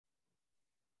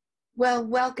Well,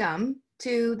 welcome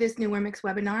to this Newormics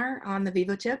webinar on the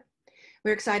vivoChip.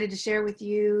 We're excited to share with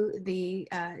you the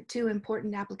two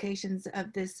important applications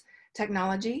of this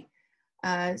technology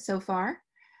so far.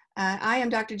 I am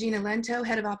Dr. Gina Lento,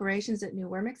 Head of Operations at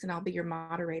Newormics, and I'll be your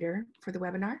moderator for the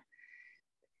webinar.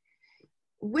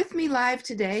 With me live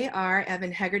today are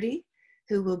Evan Hegarty,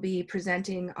 who will be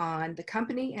presenting on the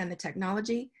company and the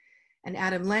technology, and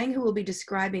Adam Lang, who will be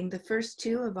describing the first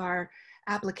two of our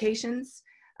applications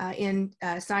in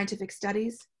scientific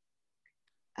studies.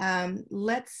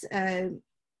 Let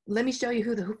me show you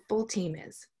who the full team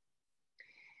is.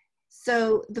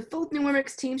 So the full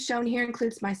Newormics team shown here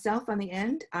includes myself on the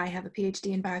end. I have a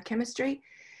PhD in biochemistry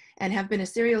and have been a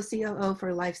serial COO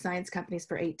for life science companies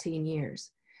for 18 years.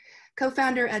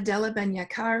 Co-founder Adela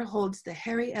Ben-Yakar holds the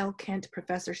Harry L. Kent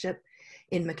Professorship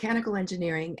in Mechanical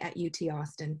Engineering at UT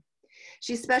Austin.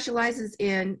 She specializes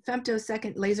in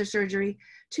femtosecond laser surgery,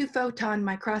 two-photon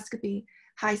microscopy,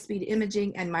 high-speed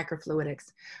imaging, and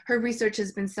microfluidics. Her research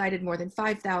has been cited more than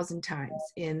 5,000 times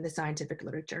in the scientific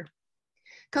literature.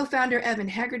 Co-founder Evan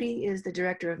Hegarty is the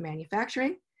Director of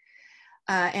Manufacturing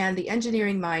and the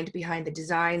engineering mind behind the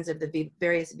designs of the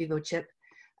various vivoChip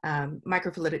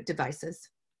microfluidic devices.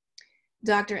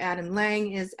 Dr. Adam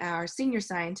Lang is our senior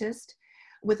scientist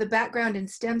with a background in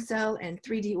stem cell and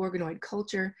 3D organoid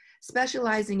culture,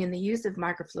 specializing in the use of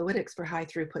microfluidics for high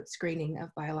throughput screening of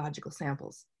biological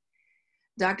samples.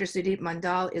 Dr. Sudeep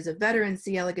Mandal is a veteran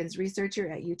C. elegans researcher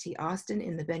at UT Austin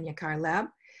in the Ben-Yakar lab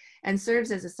and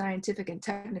serves as a scientific and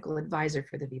technical advisor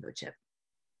for the vivoChip.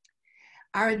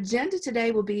 Our agenda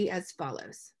today will be as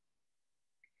follows.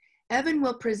 Evan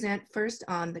will present first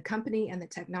on the company and the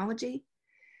technology.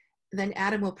 Then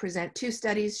Adam will present two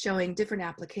studies showing different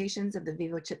applications of the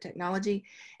vivoChip technology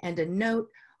and a note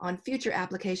on future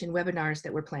application webinars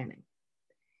that we're planning.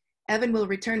 Evan will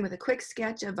return with a quick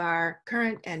sketch of our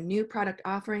current and new product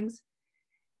offerings.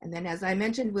 And then, as I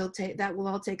mentioned, that will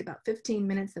all take about 15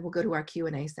 minutes, then we'll go to our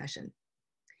Q&A session.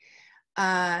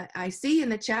 I see in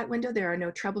the chat window there are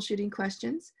no troubleshooting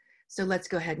questions, so let's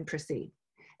go ahead and proceed.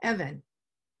 Evan.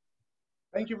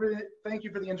 Thank you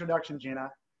for the introduction,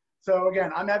 Gina. So again,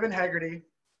 I'm Evan Hegarty,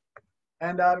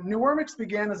 and Newormics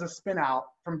began as a spin-out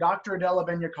from Dr. Adela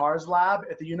Ben-Yakar's lab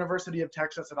at the University of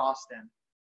Texas at Austin.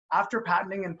 After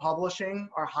patenting and publishing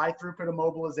our high-throughput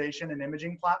immobilization and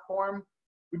imaging platform,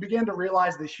 we began to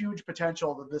realize the huge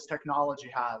potential that this technology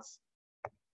has.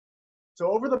 So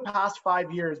over the past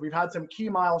 5 years, we've had some key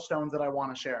milestones that I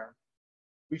want to share.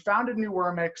 We founded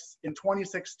Newormics in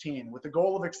 2016 with the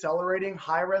goal of accelerating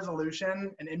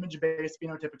high-resolution and image-based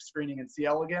phenotypic screening in C.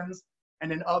 elegans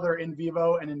and in other in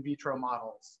vivo and in vitro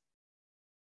models.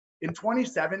 In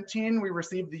 2017, we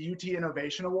received the UT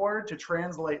Innovation Award to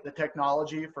translate the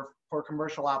technology for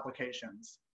commercial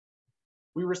applications.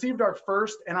 We received our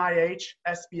first NIH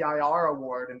SBIR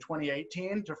award in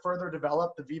 2018 to further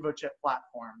develop the vivoChip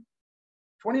platform.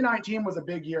 2019 was a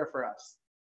big year for us.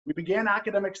 We began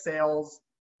academic sales.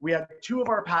 We had 2 of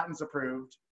our patents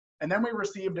approved, and then we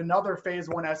received another phase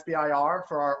 1 SBIR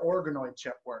for our organoid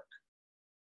chip work.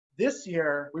 This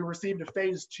year, we received a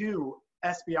phase 2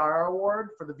 SBIR award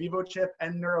for the vivoChip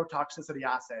and neurotoxicity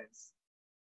assays.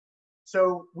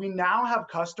 So we now have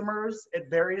customers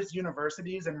at various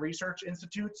universities and research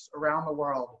institutes around the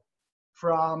world,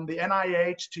 from the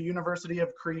NIH to University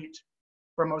of Crete,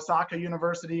 from Osaka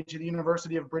University to the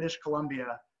University of British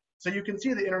Columbia. So you can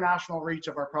see the international reach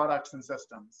of our products and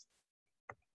systems.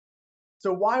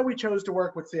 So why we chose to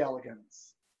work with C.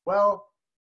 elegans? Well,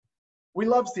 we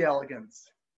love C. elegans.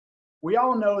 We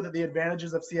all know that the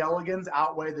advantages of C. elegans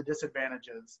outweigh the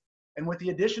disadvantages. And with the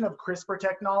addition of CRISPR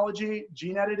technology,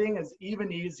 gene editing is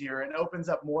even easier and opens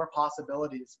up more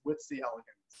possibilities with C.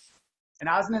 elegans. And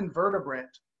as an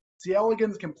invertebrate, C.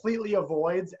 elegans completely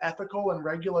avoids ethical and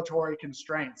regulatory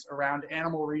constraints around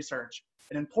animal research,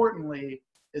 and importantly,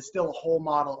 is still a whole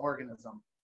model organism.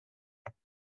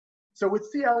 So with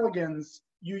C. elegans,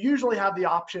 you usually have the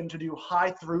option to do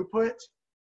high throughput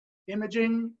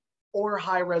imaging or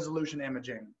high resolution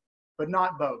imaging, but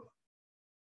not both.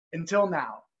 Until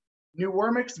now,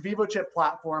 Newormics vivoChip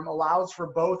platform allows for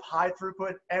both high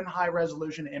throughput and high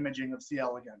resolution imaging of C.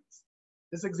 elegans.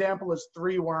 This example is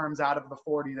 3 worms out of the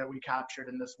 40 that we captured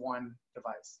in this one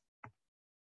device.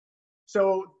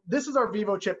 So this is our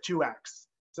vivoChip 2X.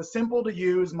 It's a simple to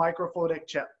use microfluidic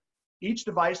chip. Each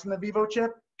device in the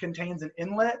vivoChip contains an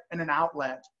inlet and an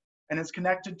outlet and is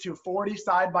connected to 40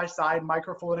 side-by-side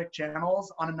microfluidic channels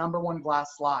on a #1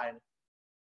 glass slide,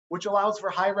 which allows for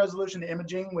high-resolution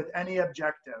imaging with any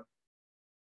objective.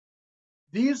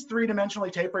 These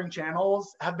 3-dimensionally tapering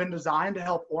channels have been designed to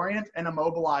help orient and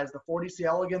immobilize the 40 C.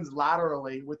 elegans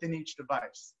laterally within each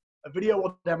device. A video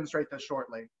will demonstrate this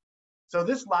shortly. So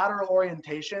this lateral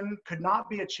orientation could not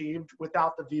be achieved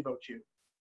without the vivoChip.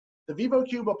 The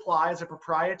vivoChip applies a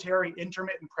proprietary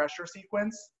intermittent pressure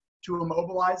sequence to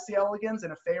immobilize C. elegans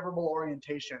in a favorable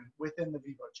orientation within the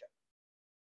vivoChip.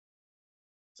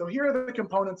 So here are the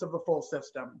components of the full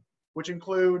system, which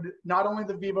include not only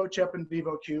the vivoChip and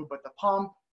vivoChip, but the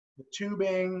pump, the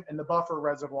tubing, and the buffer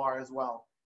reservoir as well.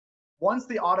 Once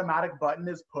the automatic button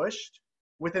is pushed,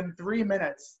 within 3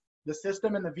 minutes, the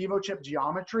system and the vivoChip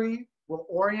geometry will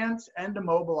orient and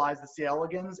immobilize the C.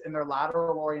 elegans in their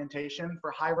lateral orientation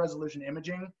for high resolution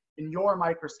imaging in your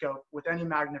microscope with any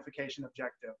magnification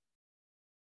objective.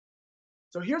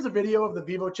 So here's a video of the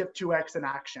vivoChip 2X in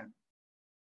action.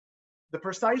 The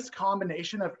precise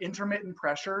combination of intermittent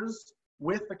pressures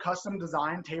with the custom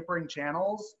designed tapering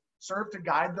channels serve to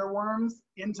guide their worms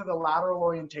into the lateral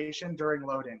orientation during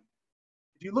loading.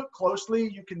 If you look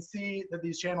closely, you can see that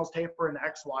these channels taper in the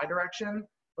XY direction,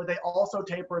 but they also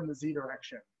taper in the Z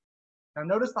direction. Now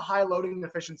notice the high loading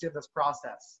efficiency of this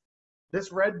process.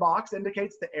 This red box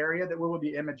indicates the area that we will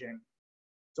be imaging.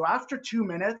 So after 2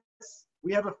 minutes,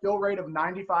 we have a fill rate of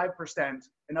 95%,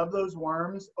 and of those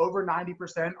worms, over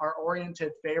 90% are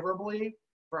oriented favorably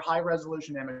for high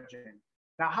resolution imaging.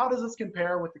 Now, how does this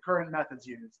compare with the current methods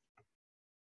used?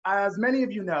 As many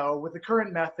of you know, with the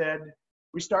current method,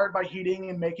 we start by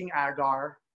heating and making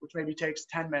agar, which maybe takes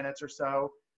 10 minutes or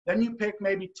so. Then you pick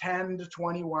maybe 10 to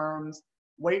 20 worms,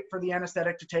 wait for the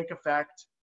anesthetic to take effect.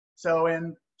 So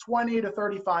in 20 to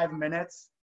 35 minutes,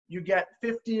 you get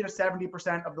 50 to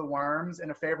 70% of the worms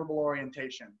in a favorable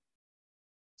orientation.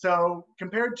 So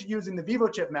compared to using the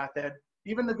vivoChip method,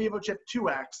 even the vivoChip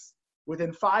 2X,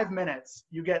 within 5 minutes,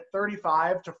 you get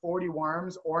 35 to 40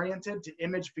 worms oriented to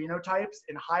image phenotypes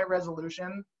in high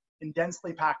resolution in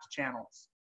densely packed channels.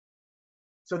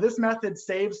 So this method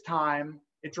saves time,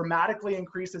 it dramatically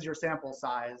increases your sample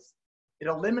size, it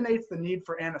eliminates the need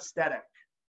for anesthetic,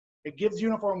 it gives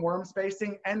uniform worm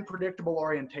spacing and predictable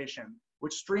orientation,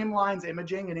 which streamlines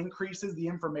imaging and increases the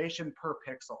information per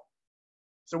pixel.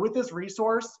 So with this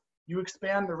resource, you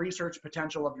expand the research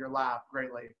potential of your lab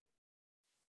greatly.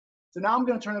 So now I'm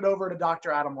going to turn it over to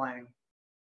Dr. Adam Lang.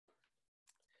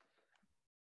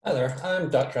 Hi there, I'm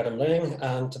Dr. Adam Lang,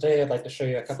 and today I'd like to show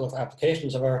you a couple of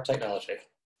applications of our technology.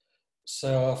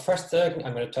 So first thing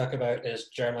I'm going to talk about is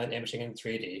germline imaging in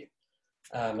 3D.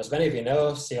 As many of you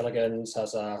know, C. elegans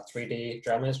has a 3D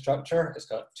germline structure. It's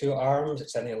got 2 arms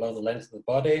extending along the length of the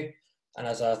body and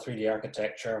has a 3D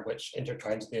architecture which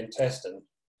intertwines the intestine.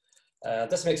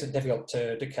 This makes it difficult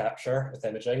to capture with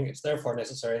imaging. It's therefore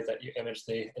necessary that you image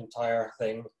the entire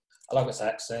thing along its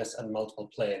axis and multiple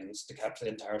planes to capture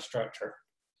the entire structure.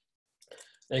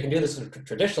 Now you can do this with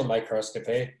traditional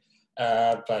microscopy,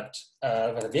 but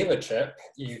with a vivoChip,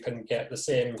 you can get the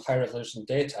same high resolution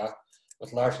data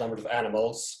with large numbers of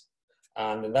animals,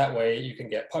 and in that way you can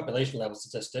get population level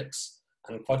statistics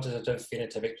and quantitative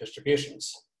phenotypic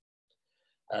distributions.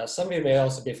 Some of you may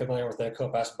also be familiar with the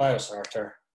COPAS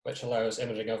biosorter, which allows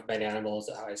imaging of many animals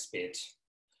at high speed.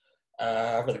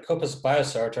 However, the COPAS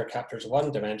biosorter captures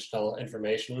one-dimensional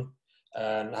information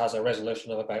and has a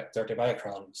resolution of about 30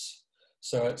 microns.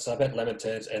 So it's a bit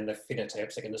limited in the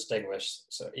phenotypes it can distinguish.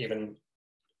 So even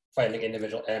finding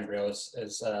individual embryos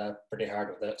is pretty hard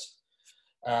with it.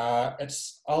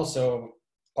 It's also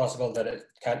possible that it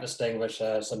can't distinguish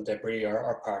some debris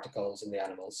or particles in the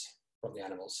animals from the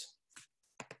animals.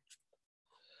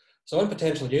 So one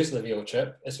potential use of the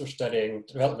vivoChip is for studying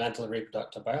developmental and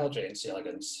reproductive biology in C.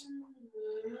 elegans.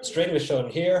 The strain we've shown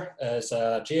here is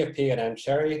GFP and M.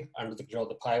 cherry under the control of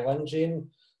the PI1 gene,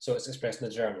 so it's expressed in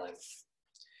the germline.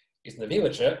 Using the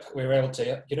vivoChip, we were able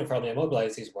to uniformly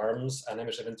immobilize these worms and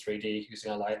image them in 3D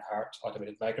using a Lionheart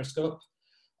automated microscope,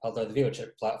 although the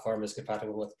vivoChip platform is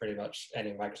compatible with pretty much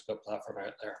any microscope platform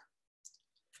out there.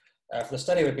 For the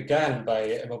study, we began by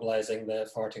immobilizing the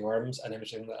 40 worms and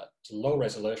imaging that to low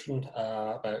resolution,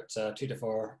 about 2 to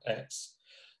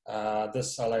 4x.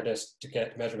 This allowed us to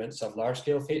get measurements of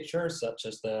large-scale features, such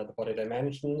as the body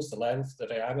dimensions, the length, the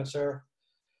diameter,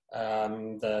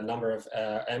 the number of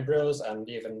embryos, and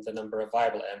even the number of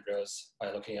viable embryos by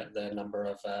looking at the number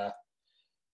of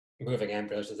moving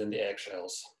embryos within the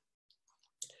eggshells.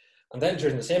 And then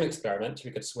during the same experiment,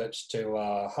 we could switch to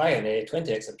a high-NA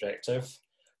 20x objective,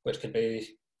 which could be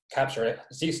capture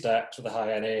Z-stacked with a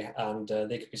high-NA, and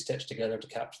they could be stitched together to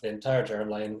capture the entire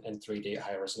germline in 3D at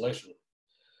high resolution.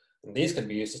 And these can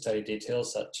be used to study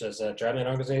details such as germline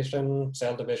organization,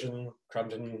 cell division,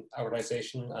 chromatin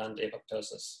organization, and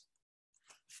apoptosis.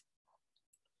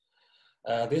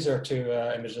 These are 2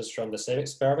 images from the same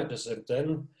experiment, just zoomed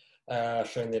in.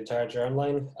 showing the entire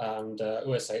germline and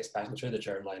oocytes passing through the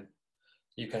germline.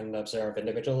 You can observe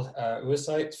individual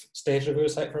oocyte, stage of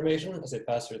oocyte formation as they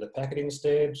pass through the packaging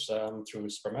stage, through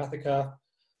spermatheca,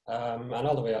 and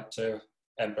all the way up to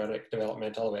embryonic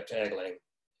development, all the way up to egg laying.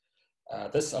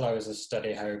 This allows us to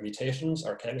study how mutations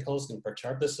or chemicals can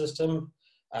perturb the system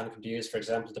and can be used, for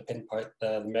example, to pinpoint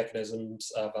the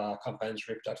mechanisms of compounds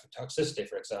reproductive toxicity,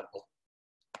 for example.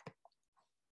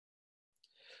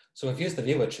 So we've used the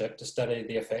vivoChip to study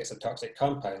the effects of toxic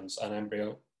compounds on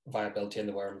embryo viability in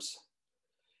the worms.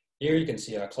 Here you can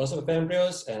see a close-up of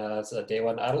embryos, and it's a day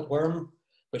 1 adult worm,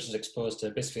 which is exposed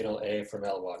to bisphenol A from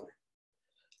L1.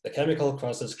 The chemical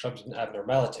causes chromatin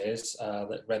abnormalities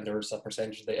that renders a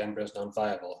percentage of the embryos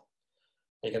non-viable.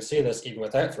 You can see this even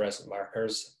without fluorescent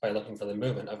markers by looking for the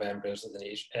movement of embryos within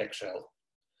each eggshell.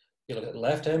 You look at the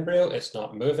left embryo, it's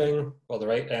not moving, while the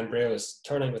right embryo is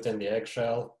turning within the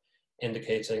eggshell,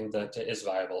 indicating that it is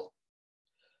viable.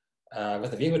 With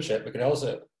the vivoChip, we can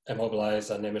also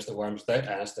immobilize and image the worms without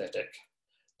anesthetic.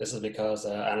 This is because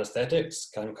anesthetics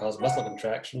can cause muscle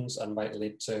contractions and might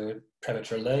lead to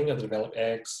premature laying of the developed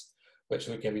eggs, which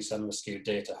would give you some skewed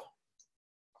data.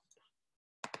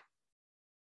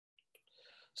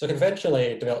 So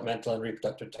conventionally, developmental and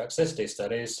reproductive toxicity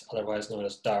studies, otherwise known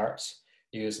as DART,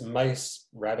 use mice,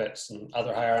 rabbits, and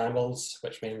other higher animals,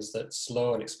 which means that it's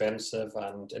slow and expensive,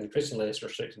 and increasingly it's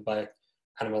restricted by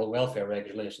animal welfare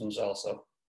regulations also.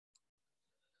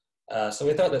 So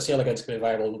we thought that C. elegans could be a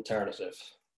viable alternative.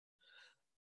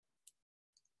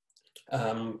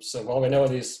 So while we know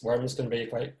these worms can be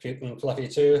quite cute and fluffy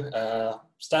too,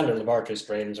 standard laboratory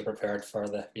strains are prepared for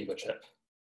the vivoChip.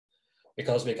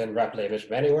 Because we can rapidly image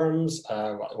many worms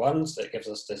at once, it gives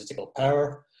us statistical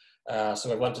power. So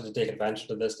we wanted to take advantage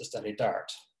of this to study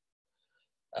DART.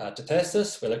 To test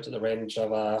this, we looked at the range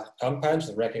of compounds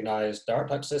that recognize DART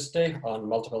toxicity on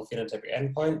multiple phenotypic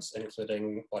endpoints,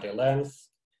 including body length,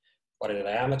 body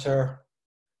diameter,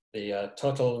 the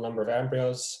total number of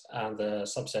embryos, and the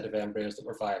subset of embryos that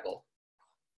were viable.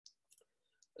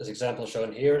 This example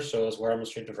shown here shows worms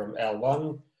treated from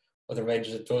L1 with a range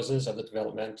of doses of the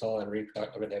developmental and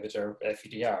reproductive inhibitor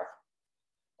FUDR.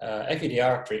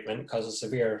 FUDR treatment causes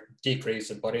severe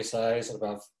decrease in body size at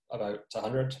above about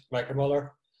 100 micromolar,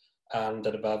 and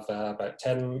at above about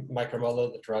 10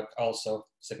 micromolar, the drug also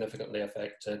significantly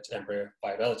affected embryo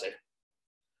viability.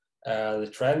 The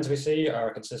trends we see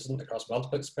are consistent across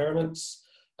multiple experiments,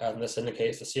 and this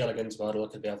indicates the C. elegans model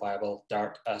could be a viable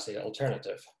DART assay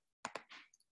alternative.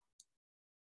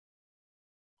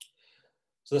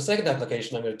 So the second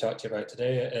application I'm going to talk to you about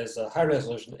today is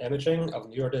high-resolution imaging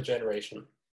of neurodegeneration.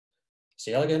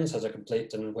 C. elegans has a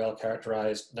complete and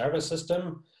well-characterized nervous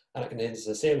system, and it contains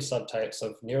the same subtypes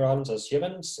of neurons as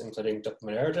humans, including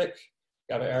dopaminergic,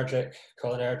 GABAergic,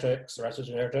 cholinergic,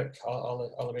 serotonergic,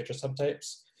 all the major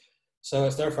subtypes. So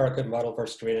it's therefore a good model for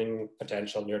screening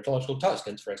potential neurological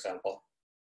toxicants, for example.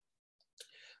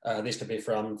 These could be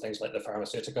from things like the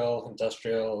pharmaceutical,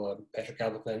 industrial,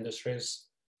 petrochemical industries.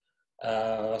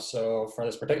 So for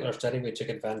this particular study, we took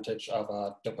advantage of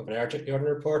a dopaminergic neuron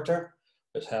reporter,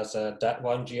 which has a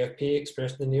DAT1 GFP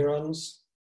expressed in the neurons.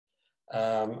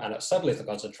 And at sublethal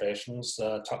concentrations,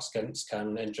 toxicants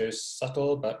can induce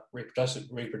subtle but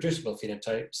reproducible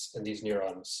phenotypes in these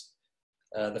neurons.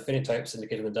 The phenotypes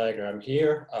indicated in the diagram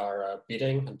here are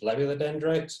beating and blobular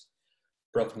dendrites,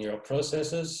 broken neural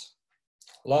processes,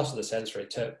 loss of the sensory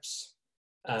tips,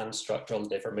 and structural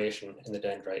deformation in the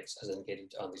dendrites as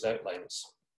indicated on these outlines.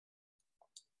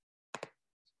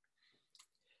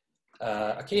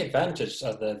 A key advantage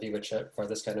of the vivoChip for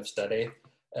this kind of study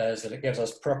is that it gives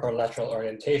us proper lateral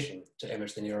orientation to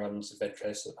image the neurons of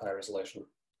interest at high resolution.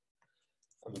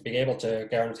 Being able to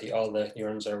guarantee all the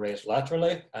neurons are raised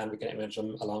laterally and we can image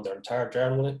them along their entire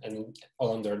germline and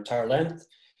along their entire length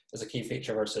is a key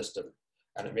feature of our system.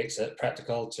 And it makes it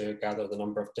practical to gather the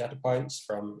number of data points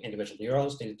from individual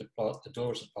neurons needed to plot the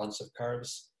dose responsive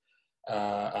curves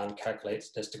and calculate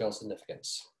statistical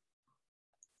significance.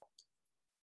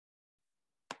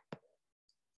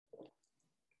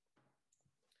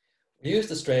 We used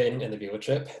the strain in the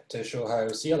vivoChip to show how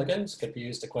C. elegans could be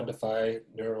used to quantify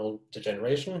neural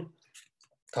degeneration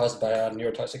caused by a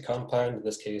neurotoxic compound, in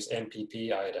this case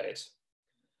MPP iodide,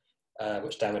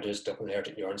 which damages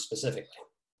dopaminergic neurons specifically.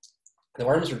 The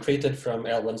worms were treated from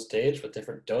L1 stage with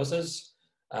different doses,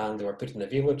 and they were put in the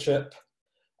vivoChip,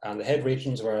 and the head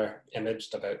regions were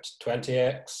imaged about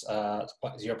 20x,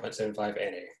 0.75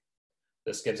 Na.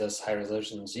 This gives us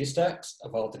high-resolution Z-stacks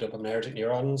of all the dopaminergic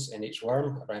neurons in each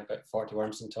worm, around about 40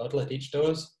 worms in total at each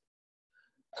dose.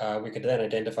 We could then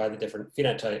identify the different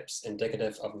phenotypes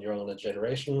indicative of neural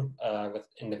degeneration with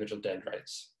individual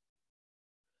dendrites.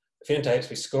 The phenotypes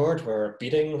we scored were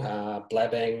beating,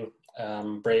 blebbing,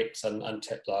 breaks, and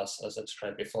tip loss, as I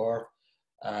described before.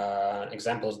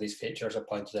 Examples of these features are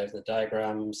pointed out in the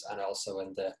diagrams and also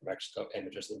in the microscope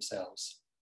images themselves.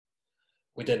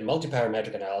 We did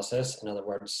multiparametric analysis, in other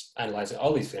words, analyzing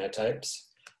all these phenotypes.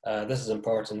 This is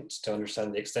important to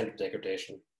understand the extent of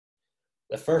degradation.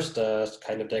 The first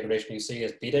kind of degradation you see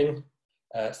is beating.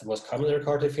 It's the most commonly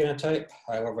recorded phenotype.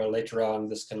 However, later on,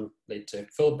 this can lead to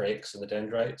full breaks in the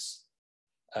dendrites.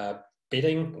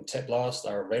 Beating and tip loss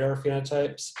are rarer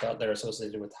phenotypes, but they're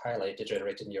associated with highly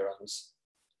degenerated neurons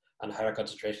and higher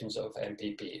concentrations of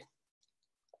MPP.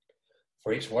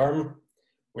 For each worm,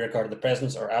 we recorded the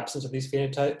presence or absence of these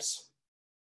phenotypes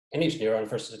in each neuron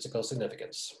for statistical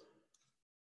significance.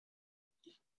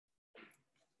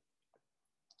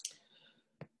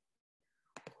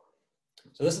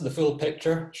 So this is the full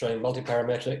picture showing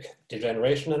multiparametric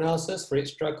degeneration analysis for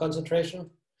each drug concentration.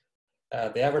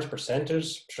 The average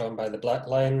percentage shown by the black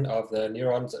line of the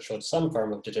neurons that showed some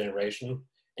form of degeneration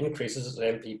increases as the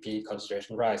MPP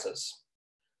concentration rises.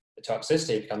 The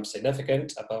toxicity becomes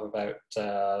significant above about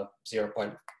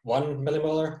 0.1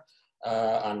 millimolar,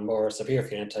 and more severe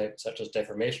phenotypes such as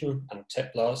deformation and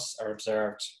tip loss are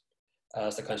observed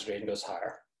as the concentration goes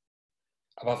higher.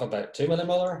 Above about 2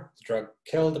 millimolar, the drug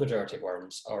killed the majority of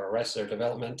worms or arrested their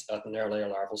development at an earlier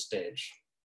larval stage.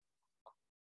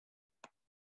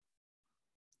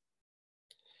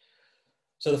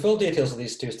 So the full details of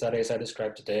these two studies I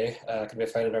described today can be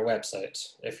found on our website.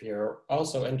 If you're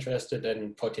also interested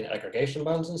in protein aggregation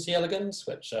models in C. elegans,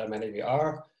 which many of you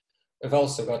are, we've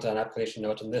also got an application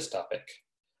note on this topic.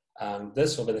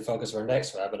 This will be the focus of our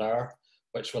next webinar,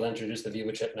 which will introduce the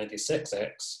vivoChip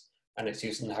 96X and its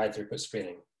use in high throughput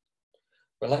screening.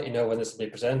 We'll let you know when this will be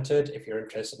presented if you're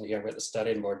interested in hearing about the study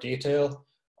in more detail,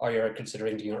 or you're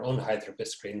considering doing your own high throughput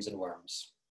screens in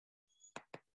worms.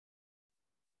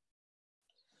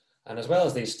 And as well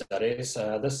as these studies,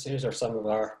 these are some of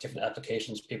our different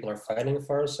applications people are finding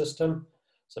for our system.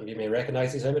 Some of you may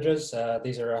recognize these images.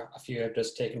 These are a few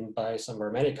images taken by some of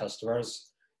our many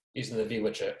customers using the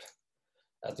vivoChip.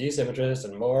 These images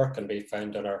and more can be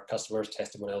found on our customers'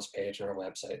 testimonials page on our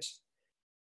website.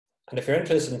 And if you're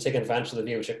interested in taking advantage of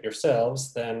the vivoChip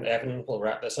yourselves, then Evan will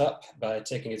wrap this up by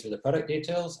taking you through the product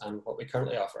details and what we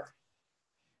currently offer.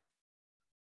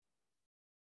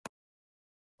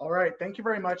 All right, thank you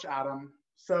very much, Adam.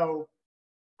 So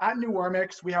at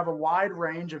Newormics, we have a wide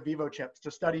range of vivoChips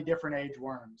to study different age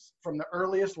worms, from the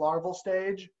earliest larval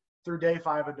stage through day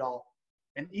 5 adult.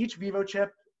 And each vivoChip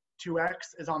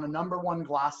 2X is on a #1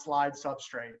 glass slide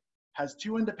substrate, has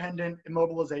 2 independent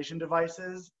immobilization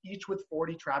devices, each with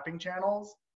 40 trapping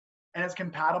channels, and is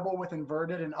compatible with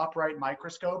inverted and upright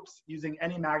microscopes using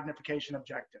any magnification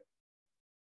objective.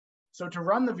 So to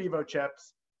run the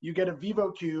vivoChips, you get a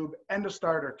vivoCube and a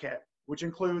starter kit, which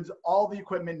includes all the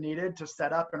equipment needed to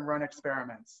set up and run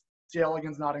experiments. C.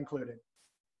 elegans not included.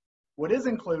 What is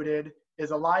included is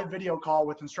a live video call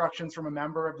with instructions from a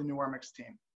member of the Newormics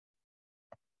team.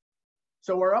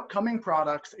 So our upcoming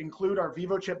products include our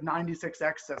vivoChip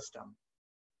 96X system.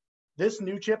 This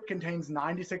new chip contains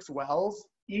 96 wells,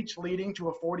 each leading to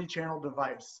a 40-channel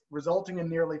device, resulting in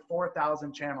nearly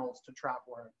 4,000 channels to trap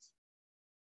worms.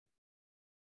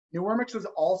 Newormics is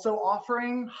also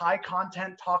offering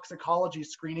high-content toxicology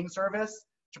screening service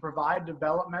to provide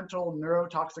developmental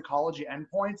neurotoxicology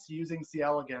endpoints using C.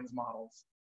 elegans models.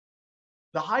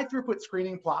 The high-throughput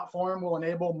screening platform will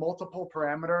enable multiple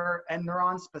parameter and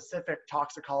neuron-specific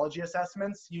toxicology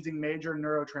assessments using major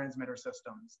neurotransmitter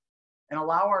systems, and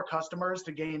allow our customers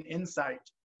to gain insight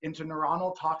into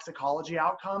neuronal toxicology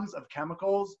outcomes of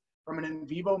chemicals from an in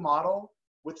vivo model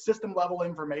with system-level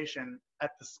information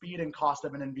at the speed and cost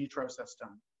of an in vitro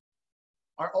system.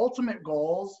 Our ultimate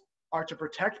goals are to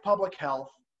protect public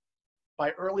health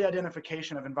by early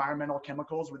identification of environmental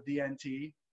chemicals with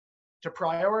DNT, to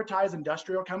prioritize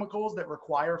industrial chemicals that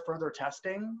require further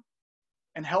testing,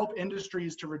 and help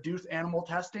industries to reduce animal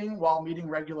testing while meeting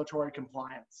regulatory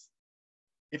compliance.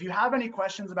 If you have any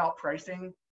questions about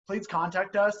pricing, please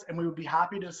contact us and we would be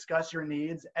happy to discuss your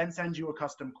needs and send you a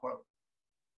custom quote.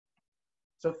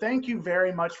 So thank you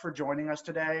very much for joining us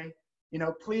today.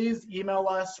 Please email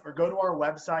us or go to our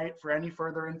website for any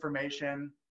further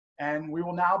information. And we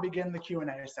will now begin the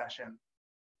Q&A session.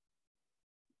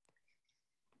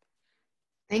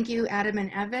 Thank you, Adam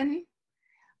and Evan.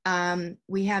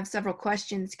 We have several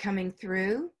questions coming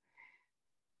through.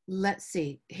 Let's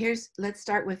see. Let's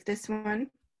start with this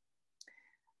one.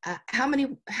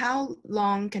 How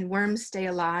long can worms stay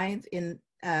alive in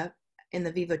the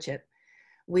vivoChip?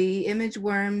 We image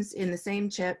worms in the same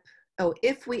chip.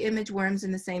 If we image worms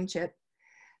in the same chip,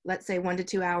 let's say 1 to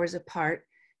 2 hours apart,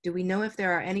 do we know if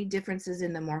there are any differences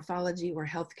in the morphology or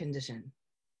health condition?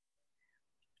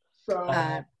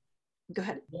 So Go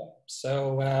ahead. Yeah.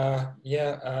 So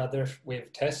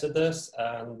we've tested this,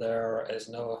 and there is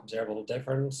no observable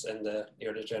difference in the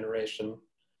neurodegeneration.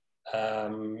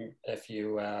 If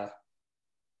you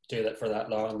do that for that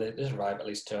long, they survive at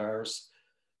least 2 hours.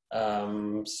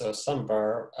 So some of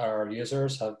our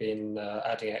users have been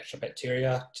adding extra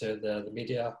bacteria to the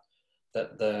media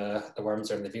that the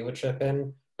worms are in the vivoChip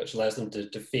in, which allows them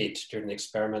to feed during the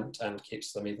experiment and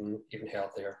keeps them even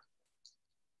healthier.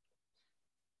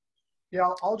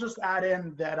 Yeah, I'll just add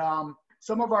in that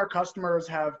some of our customers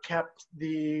have kept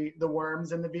the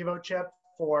worms in the vivoChip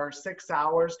for 6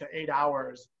 hours to 8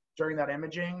 hours during that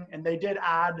imaging, and they did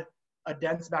add a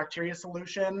dense bacteria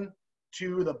solution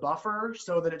to the buffer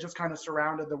so that it just kind of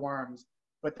surrounded the worms.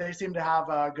 But they seem to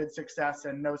have good success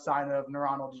and no sign of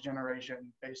neuronal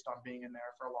degeneration based on being in there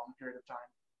for a long period of time.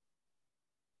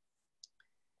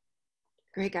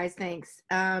 Great, guys, thanks.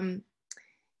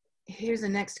 Here's the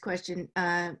next question.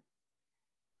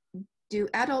 Do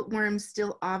adult worms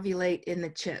still ovulate in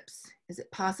the chips? Is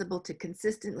it possible to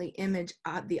consistently image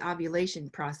the ovulation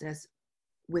process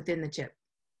within the chip?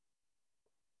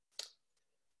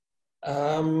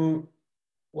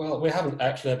 Well, we haven't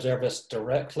actually observed this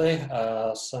directly.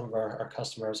 Some of our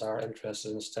customers are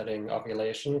interested in studying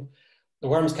ovulation. The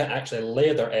worms can't actually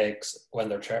lay their eggs when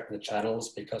they're trapped in the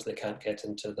channels because they can't get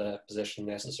into the position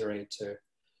necessary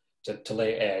to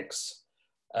lay eggs.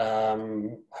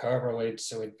 However, we'd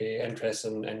be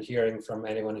interested in hearing from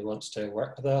anyone who wants to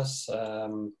work with us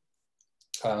to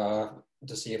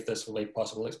see if this will be a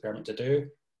possible experiment to do.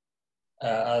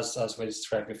 As we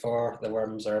described before, the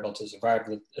worms are able to survive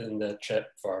in the chip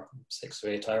for 6 to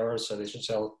 8 hours, so they should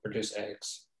still produce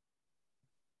eggs.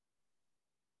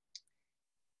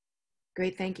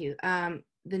 Great, thank you. The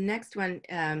next one,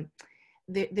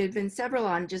 there've been several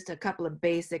on just a couple of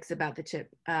basics about the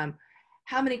chip.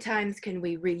 How many times can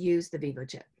we reuse the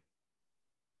vivoChip?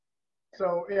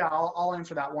 So yeah, I'll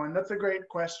answer that one. That's a great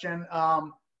question.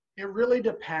 It really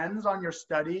depends on your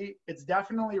study. It's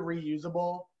definitely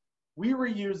reusable. We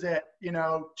reuse it,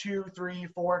 2, 3,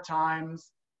 4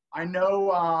 times. I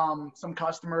know some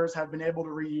customers have been able to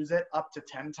reuse it up to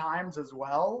 10 times as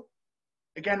well.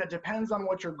 Again, it depends on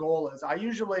what your goal is. I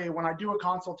usually, when I do a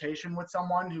consultation with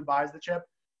someone who buys the chip,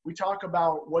 we talk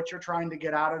about what you're trying to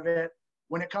get out of it.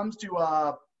 When it comes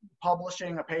to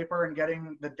publishing a paper and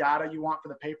getting the data you want for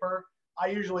the paper, I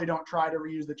usually don't try to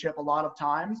reuse the chip a lot of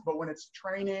times, but when it's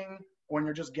training, when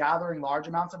you're just gathering large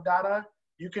amounts of data,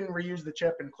 you can reuse the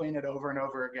chip and clean it over and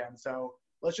over again. So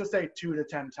let's just say 2 to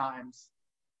 10 times.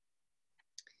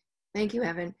 Thank you,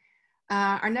 Evan.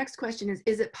 Our next question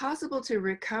is it possible to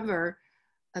recover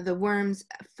the worms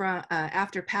from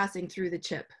after passing through the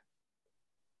chip?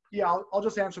 Yeah, I'll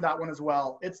just answer that one as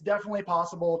well. It's definitely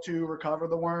possible to recover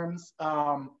the worms.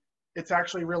 It's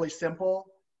actually really simple.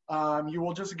 You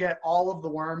will just get all of the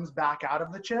worms back out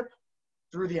of the chip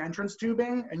through the entrance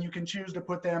tubing, and you can choose to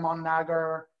put them on an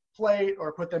agar plate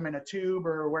or put them in a tube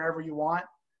or wherever you want.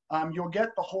 You'll get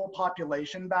the whole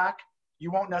population back.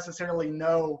 You won't necessarily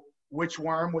know which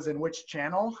worm was in which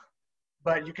channel,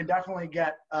 but you can definitely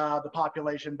get the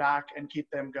population back and keep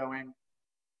them going.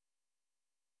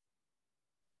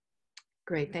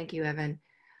 Great, thank you, Evan.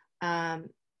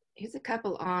 Here's a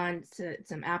couple on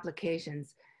some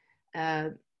applications.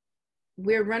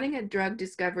 We're running a drug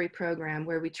discovery program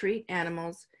where we treat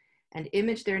animals and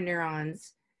image their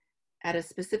neurons at a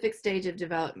specific stage of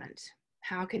development.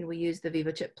 How can we use the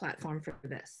vivoChip platform for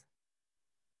this?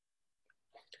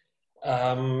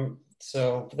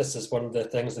 So this is one of the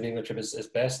things the vivoChip is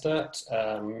best at.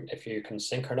 If you can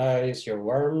synchronize your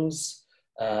worms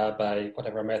by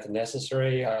whatever method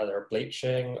necessary, either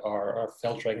bleaching or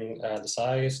filtering the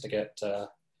size to get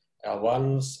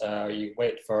L1s, you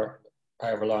wait for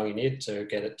however long you need to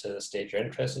get it to the stage you're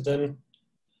interested in.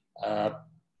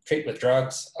 Treat with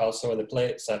drugs, also in the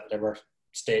plates at whatever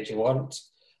stage you want,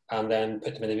 and then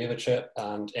put them in the vivoChip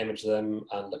and image them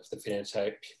and look for the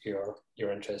phenotype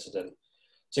you're interested in.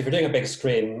 So if you're doing a big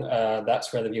screen,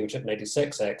 that's where the vivoChip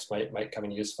 96X might come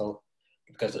in useful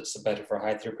because it's better for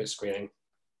high throughput screening.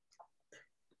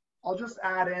 I'll just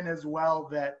add in as well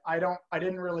that I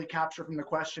didn't really capture from the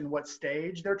question what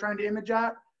stage they're trying to image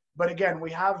at. But again,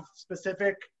 we have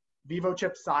specific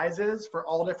vivoChip sizes for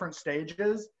all different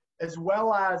stages, as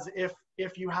well as if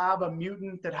you have a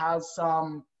mutant that has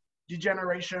some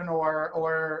degeneration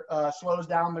or slows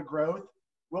down the growth,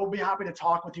 we'll be happy to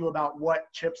talk with you about what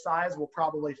chip size will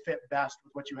probably fit best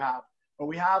with what you have. But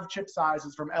we have chip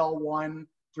sizes from L1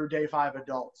 through day 5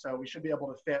 adult, so we should be able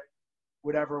to fit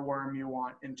whatever worm you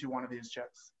want into one of these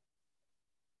chips.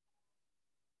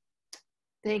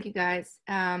 Thank you, guys.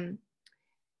 There's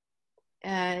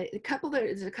a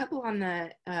couple on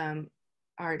the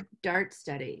our DART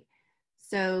study.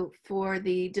 So for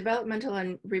the developmental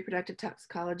and reproductive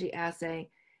toxicology assay,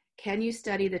 can you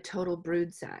study the total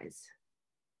brood size?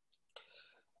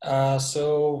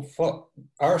 So what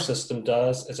our system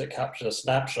does is it captures a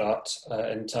snapshot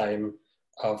in time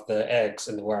of the eggs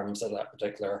in the worms at that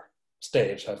particular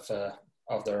stage of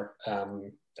their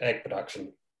egg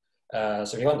production. So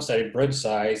if you want to study brood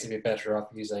size, you'd be better off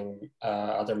using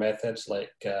other methods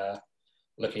like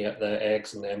looking at the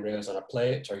eggs and the embryos on a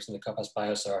plate or using the compass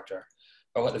biosorter.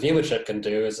 But what the vivoChip can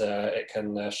do is it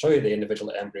can show you the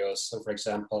individual embryos. So for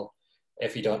example,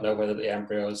 if you don't know whether the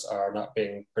embryos are not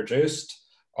being produced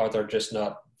or they're just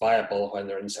not viable when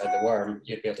they're inside the worm,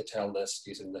 you'd be able to tell this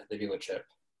using the vivoChip.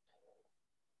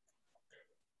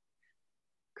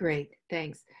 Great,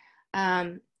 thanks.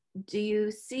 Do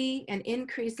you see an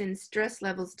increase in stress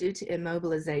levels due to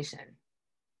immobilization?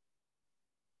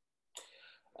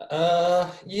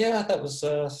 Yeah, that was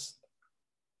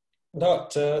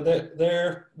not,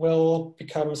 they will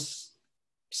become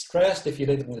stressed if you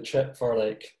leave them in the chip for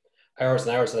like hours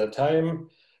and hours at a time.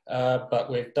 But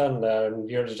we've done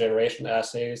neurodegeneration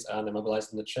assays and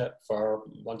immobilizing the chip for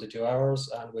 1 to 2 hours,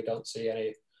 and we don't see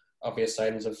any obvious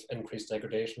signs of increased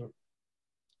degradation.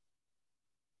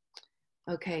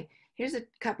 Okay, here's a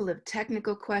couple of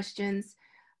technical questions.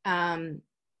 We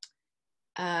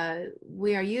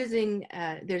are using,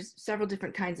 there's several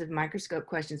different kinds of microscope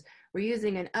questions. We're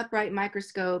using an upright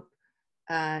microscope,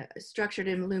 structured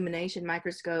illumination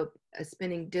microscope, a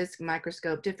spinning disc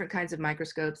microscope, different kinds of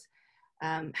microscopes.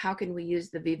 How can we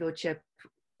use the vivoChip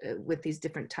with these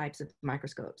different types of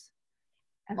microscopes?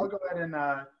 I'll go ahead and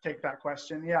take that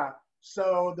question. Yeah,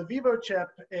 so the vivoChip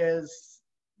is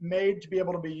made to be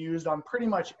able to be used on pretty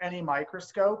much any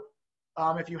microscope.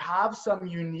 If you have some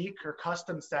unique or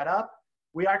custom setup,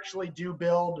 we actually do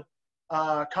build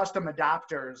custom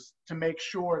adapters to make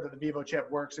sure that the vivoChip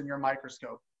works in your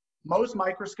microscope. Most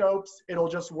microscopes, it'll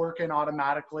just work in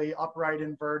automatically, upright,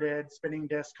 inverted, spinning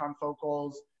disc,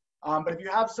 confocals. But if you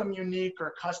have some unique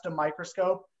or custom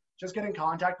microscope, just get in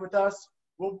contact with us.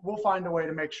 We'll find a way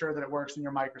to make sure that it works in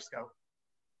your microscope.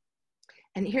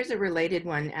 And here's a related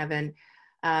one, Evan.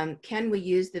 Can we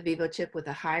use the vivoChip with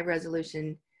a high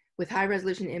resolution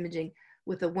imaging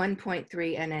with a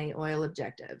 1.3 NA oil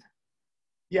objective?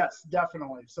 Yes,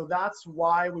 definitely. So that's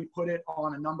why we put it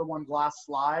on a #1 glass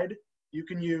slide. You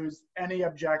can use any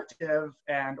objective,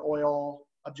 and oil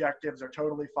objectives are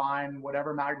totally fine,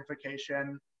 whatever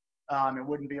magnification. It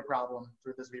wouldn't be a problem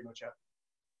through this vivoChip.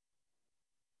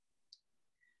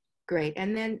 Great.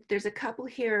 And then there's a couple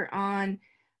here on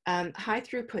high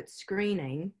throughput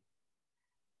screening.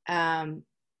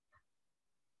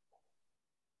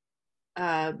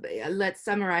 Let's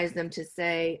summarize them to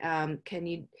say,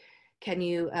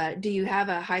 do you have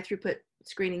a high throughput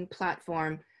screening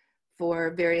platform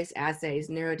for various assays,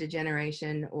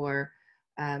 neurodegeneration or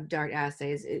DART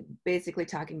assays, basically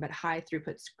talking about high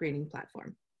throughput screening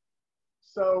platform?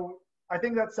 So I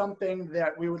think that's something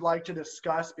that we would like to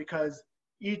discuss because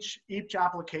each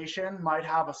application might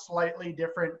have a slightly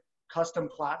different custom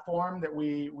platform that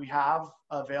we have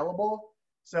available.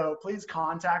 So please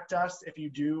contact us if you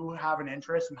do have an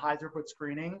interest in high throughput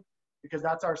screening, because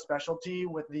that's our specialty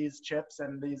with these chips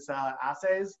and these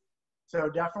assays. So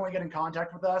definitely get in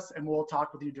contact with us and we'll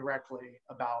talk with you directly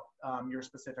about your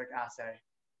specific assay.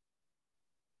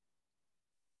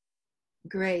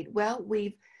 Great. Well,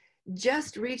 we've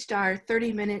just reached our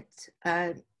 30-minute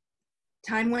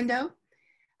time window.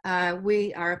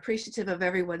 We are appreciative of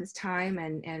everyone's time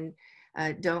and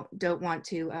don't want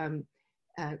to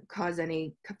cause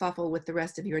any kerfuffle with the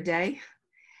rest of your day.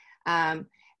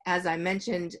 As I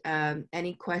mentioned,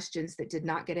 any questions that did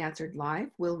not get answered live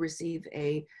will receive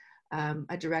a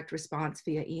direct response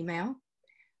via email.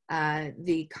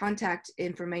 The contact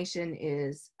information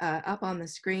is up on the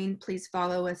screen. Please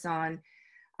follow us on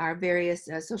our various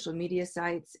social media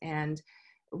sites, and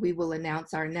we will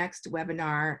announce our next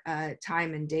webinar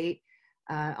time and date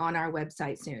on our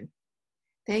website soon.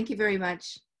 Thank you very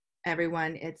much,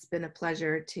 everyone. It's been a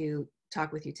pleasure to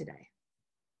talk with you today.